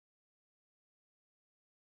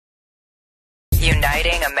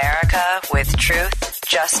Uniting America with truth,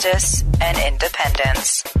 justice, and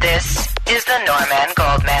independence. This is the Norman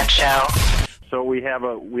Goldman Show. So we have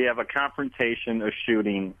a confrontation, a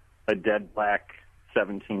shooting, a dead black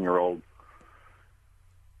 17-year-old.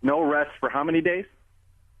 No arrest for how many days?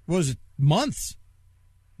 What was it? Months.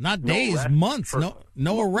 Not days, months.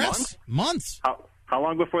 No arrests. Months. How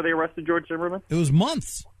long before they arrested George Zimmerman? It was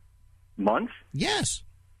months. Months? Yes.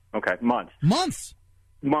 Okay, months. Months.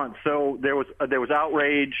 So there was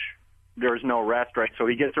outrage. There was no arrest, right? So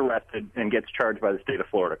he gets arrested and gets charged by the state of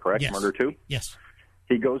Florida, correct? Yes. Murder 2? Yes.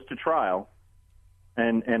 He goes to trial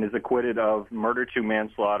and is acquitted of murder 2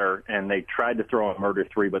 manslaughter, and they tried to throw in murder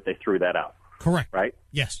 3, but they threw that out. Correct. Right?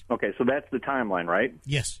 Yes. Okay, so that's the timeline, right?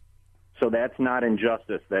 Yes. So that's not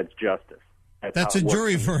injustice, that's justice. That's a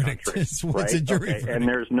jury verdict. It's a jury verdict. And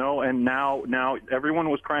there's now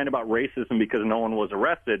everyone was crying about racism because no one was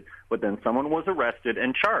arrested, but then someone was arrested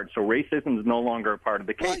and charged. So racism is no longer a part of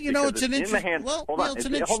the case. Well, it's an interesting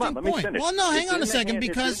point. Well, no, hang on a second,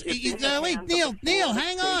 because wait, Neil,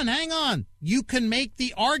 hang on. You can make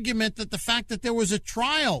the argument that the fact that there was a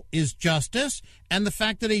trial is justice, and the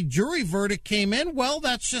fact that a jury verdict came in, well,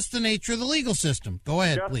 that's just the nature of the legal system. Go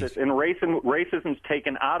ahead, justice, please. And racism's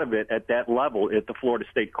taken out of it at that level at the Florida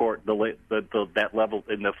State Court, that level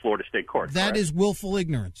in the Florida State Court. That is willful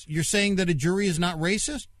ignorance. You're saying that a jury is not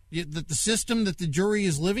racist? That the system that the jury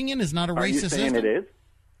is living in is not a racist system? Are you saying it is?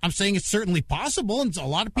 I'm saying it's certainly possible, and a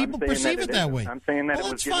lot of people perceive it that way. I'm saying that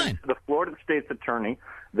it was given to the Florida State's attorney.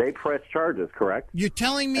 They pressed charges, correct? You're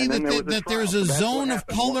telling me that there's a zone of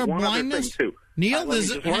color blindness? Neil,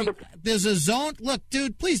 there's a zone. Look,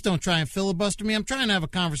 dude, please don't try and filibuster me. I'm trying to have a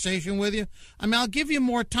conversation with you. I mean, I'll give you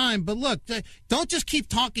more time, but look, don't just keep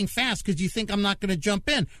talking fast because you think I'm not going to jump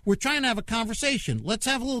in. We're trying to have a conversation. Let's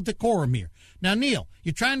have a little decorum here. Now, Neil,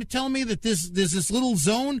 you're trying to tell me that there's this little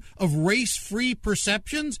zone of race-free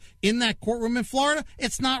perceptions in that courtroom in Florida?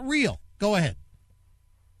 It's not real. Go ahead.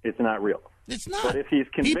 It's not real. It's not. But if he's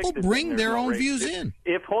convicted, people bring their own views in.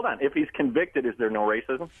 If he's convicted, is there no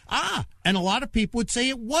racism? And a lot of people would say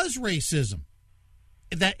it was racism.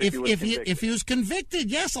 That if he was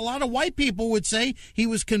convicted, yes, a lot of white people would say he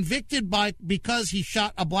was convicted because he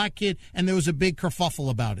shot a black kid, and there was a big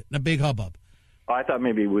kerfuffle about it, and a big hubbub. Oh, I thought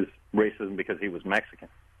maybe it was racism because he was Mexican.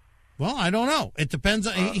 Well, I don't know. It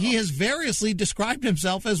depends. He has variously described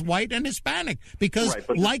himself as white and Hispanic because,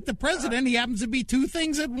 like the president, he happens to be two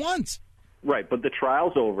things at once. Right, but the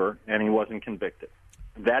trial's over, and he wasn't convicted.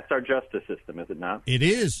 That's our justice system, is it not? It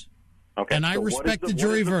is. Okay, and I respect the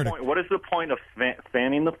jury verdict. What is the point of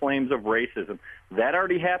fanning the flames of racism? That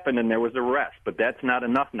already happened, and there was arrest, but that's not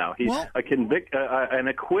enough now. An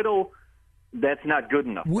acquittal, that's not good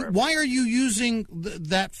enough. Why are you using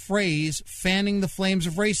that phrase, fanning the flames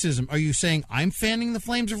of racism? Are you saying I'm fanning the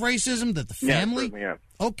flames of racism, that the family? Yeah.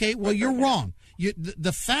 Okay, well, you're wrong.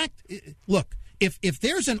 The fact, look, if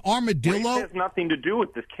there's an armadillo... Race has nothing to do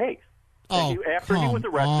with this case. After he was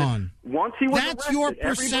arrested, once he was That's arrested, your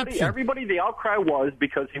perception. Everybody, the outcry was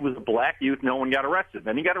because he was a black youth, no one got arrested.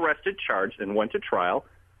 Then he got arrested, charged, and went to trial.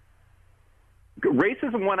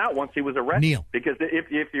 Racism went out once he was arrested. Neil. Because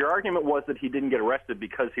if your argument was that he didn't get arrested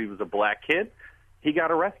because he was a black kid, he got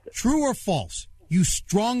arrested. True or false? You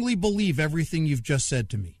strongly believe everything you've just said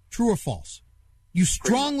to me. True or false? You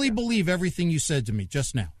strongly believe everything you said to me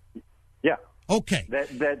just now. Yeah. Okay.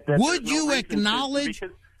 Would you acknowledge,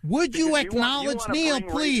 Neil,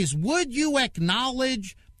 please, would you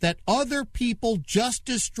acknowledge that other people just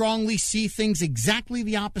as strongly see things exactly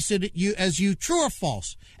the opposite as you, true or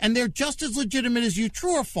false? And they're just as legitimate as you,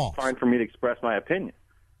 true or false? Fine for me to express my opinion.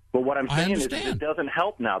 But what I'm saying is it doesn't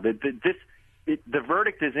help now. The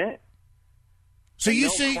verdict is in. So you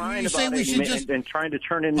say we should just and trying to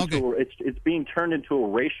turn it into it's being turned into a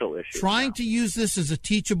racial issue. Trying to use this as a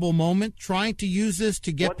teachable moment. Trying to use this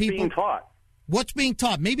to get people. What's being taught? What's being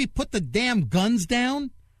taught? Maybe put the damn guns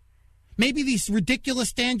down. Maybe these ridiculous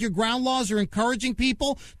stand your ground laws are encouraging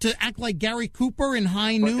people to act like Gary Cooper in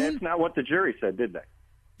High Noon. But that's not what the jury said, did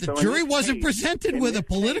they? The jury wasn't presented with a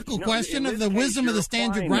political question of the wisdom of the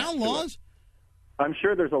stand your ground laws. I'm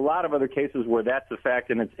sure there's a lot of other cases where that's a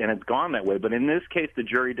fact and it's gone that way, but in this case, the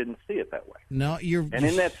jury didn't see it that way. No, and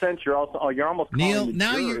in that sense, you're almost Neil. On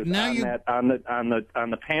the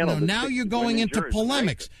panel. No, now you're going into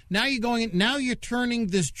polemics. Now you're turning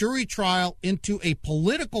this jury trial into a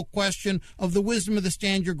political question of the wisdom of the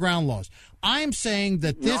stand your ground laws. I'm saying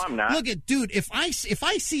that this. No, I'm not. Look at, dude. If I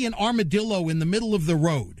see an armadillo in the middle of the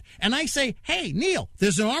road, and I say, "Hey, Neil,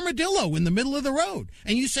 there's an armadillo in the middle of the road,"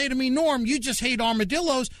 and you say to me, "Norm, you just hate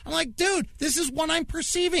armadillos," I'm like, "Dude, this is what I'm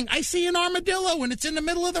perceiving. I see an armadillo, and it's in the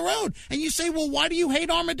middle of the road." And you say, "Well, why do you hate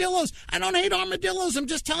armadillos?" I don't hate armadillos. I'm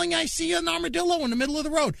just telling you, I see an armadillo in the middle of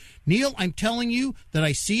the road. Neil, I'm telling you that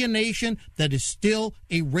I see a nation that is still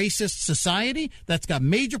a racist society that's got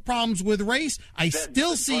major problems with race. I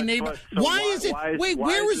still see neighbors. Why is it? Wait,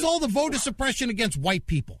 where is all the voter suppression against white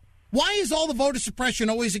people? Why is all the voter suppression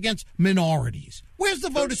always against minorities? Where's the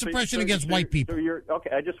voter suppression against white people? So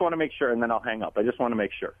okay, I just want to make sure, and then I'll hang up. I just want to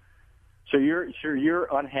make sure. So your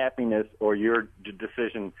unhappiness or your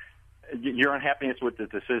decision, your unhappiness with the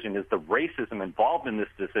decision is the racism involved in this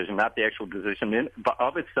decision, not the actual decision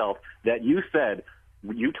of itself that you said.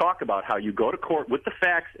 You talk about how you go to court with the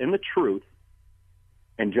facts and the truth,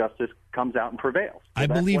 and justice comes out and prevails. So I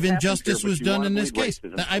believe injustice was done in this case.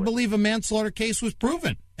 I believe a manslaughter case was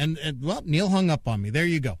proven. And, well, Neil hung up on me. There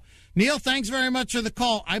you go. Neil, thanks very much for the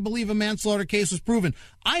call. I believe a manslaughter case was proven.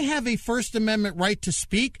 I have a First Amendment right to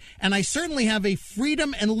speak, and I certainly have a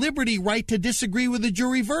freedom and liberty right to disagree with a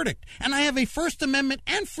jury verdict. And I have a First Amendment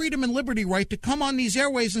and freedom and liberty right to come on these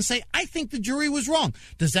airways and say, I think the jury was wrong.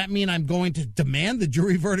 Does that mean I'm going to demand the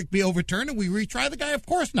jury verdict be overturned and we retry the guy? Of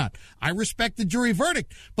course not. I respect the jury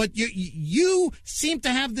verdict. But you seem to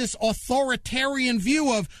have this authoritarian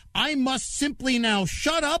view of, I must simply now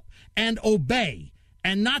shut up and obey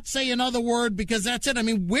and not say another word because that's it. I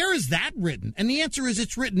mean, where is that written? And the answer is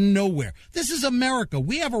it's written nowhere. This is America.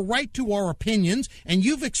 We have a right to our opinions, and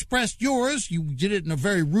you've expressed yours. You did it in a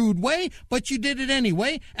very rude way, but you did it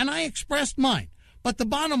anyway, and I expressed mine. But the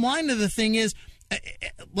bottom line of the thing is,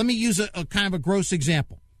 let me use a kind of a gross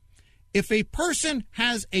example. If a person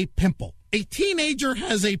has a pimple, a teenager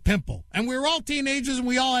has a pimple, and we're all teenagers and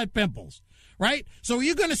we all had pimples, right? So are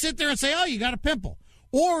you going to sit there and say, oh, you got a pimple?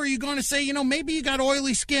 Or are you going to say, maybe you got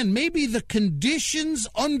oily skin. Maybe the conditions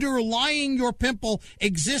underlying your pimple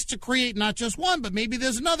exist to create not just one, but maybe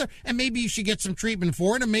there's another, and maybe you should get some treatment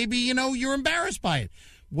for it, and maybe, you're embarrassed by it.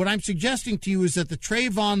 What I'm suggesting to you is that the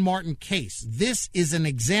Trayvon Martin case, this is an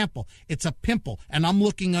example. It's a pimple, and I'm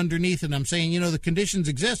looking underneath and I'm saying, the conditions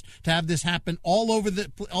exist to have this happen all over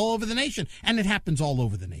the nation, and it happens all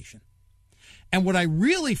over the nation. And what I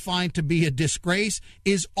really find to be a disgrace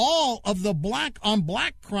is all of the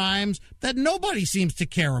black-on-black crimes that nobody seems to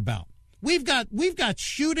care about. We've got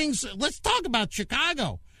shootings. Let's talk about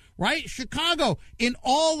Chicago, right? Chicago, in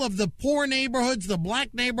all of the poor neighborhoods, the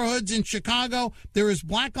black neighborhoods in Chicago, there is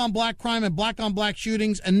black-on-black crime and black-on-black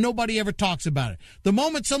shootings, and nobody ever talks about it. The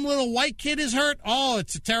moment some little white kid is hurt, oh,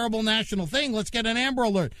 it's a terrible national thing. Let's get an Amber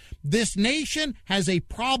Alert. This nation has a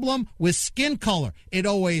problem with skin color. It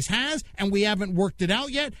always has, and we haven't worked it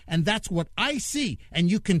out yet, and that's what I see.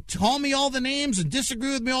 And you can call me all the names and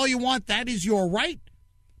disagree with me all you want. That is your right.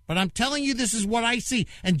 But I'm telling you, this is what I see.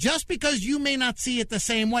 And just because you may not see it the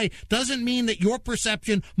same way doesn't mean that your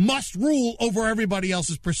perception must rule over everybody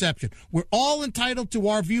else's perception. We're all entitled to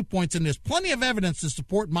our viewpoints, and there's plenty of evidence to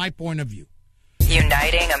support my point of view.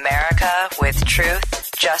 Uniting America with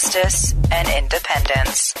truth, justice, and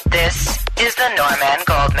independence. This is the Norman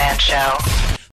Goldman Show.